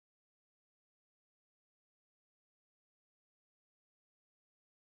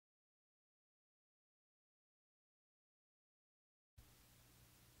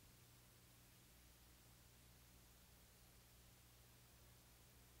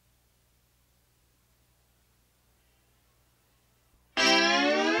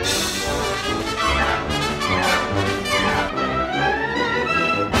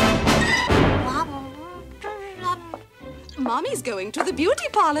Mommy's going to the beauty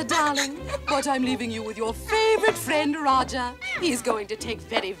parlor, darling. But I'm leaving you with your favorite friend, Roger. He's going to take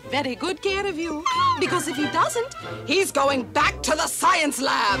very, very good care of you. Because if he doesn't, he's going back to the science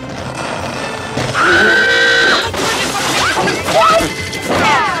lab.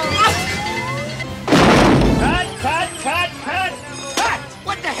 Cut!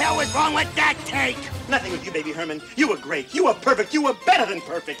 What the hell was wrong with that take? Nothing with you, baby Herman. You were great. You were perfect. You were better than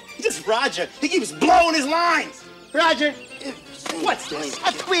perfect. Just Roger. He keeps blowing his lines. Roger, what's this?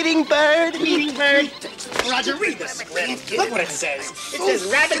 A tweeting bird. Tweeting bird? Roger, read the script. Look what it says. It says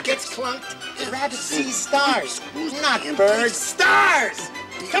rabbit gets clunked. Rabbit sees stars. Not birds. Stars!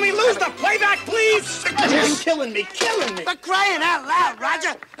 Can we lose the playback, please? You're killing me. For crying out loud,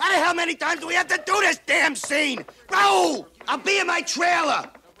 Roger. How the hell many times do we have to do this damn scene? Raoul, I'll be in my trailer.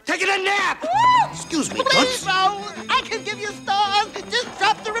 Taking a nap. Excuse me, Toots. Raoul, I can give you stars. Just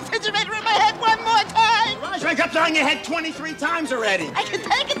drop the refrigerator in my head one more time. Roger, I got on your head 23 times already. I can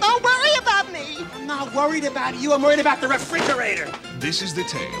take it. Don't worry about me. I'm not worried about you. I'm worried about the refrigerator. This is the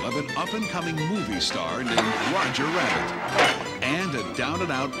tale of an up-and-coming movie star named Roger Rabbit and a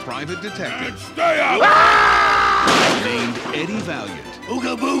down-and-out private detective named Eddie Valiant.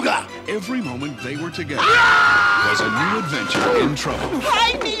 Ooga booga. Every moment they were together was a new adventure in trouble.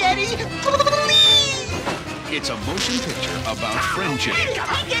 Find me, Eddie. Please. It's a motion picture about friendship. Get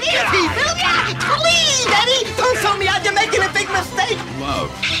easy, will ya? Please, Eddie. Don't throw me out. You're making a big mistake. Love.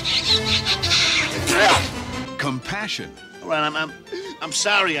 Compassion. All right, I'm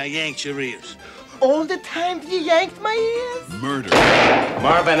sorry I yanked your ears. All the time you yanked my ears? Murder.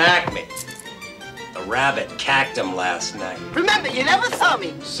 Marvin Acme. The rabbit cacked him last night. Remember, you never saw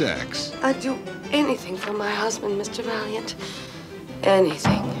me. Sex. I'd do anything for my husband, Mr. Valiant.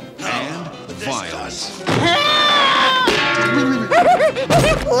 Anything. And violence.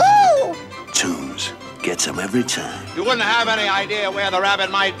 Toons gets him every time. You wouldn't have any idea where the rabbit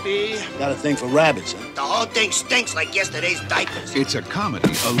might be? Got a thing for rabbits, huh? The whole thing stinks like yesterday's diapers. It's a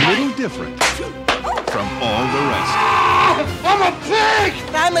comedy a little different from all the rest. I'm a pig!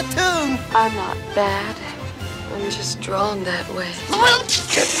 I'm a toon. I'm not bad. I'm just drawn that way.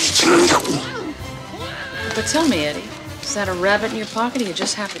 But tell me, Eddie, is that a rabbit in your pocket or are you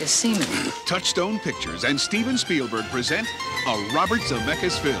just happy to see me? Touchstone Pictures and Steven Spielberg present a Robert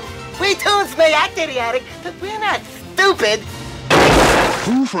Zemeckis film. We toons may act idiotic, but we're not stupid.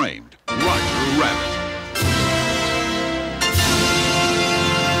 Who Framed Roger Rabbit?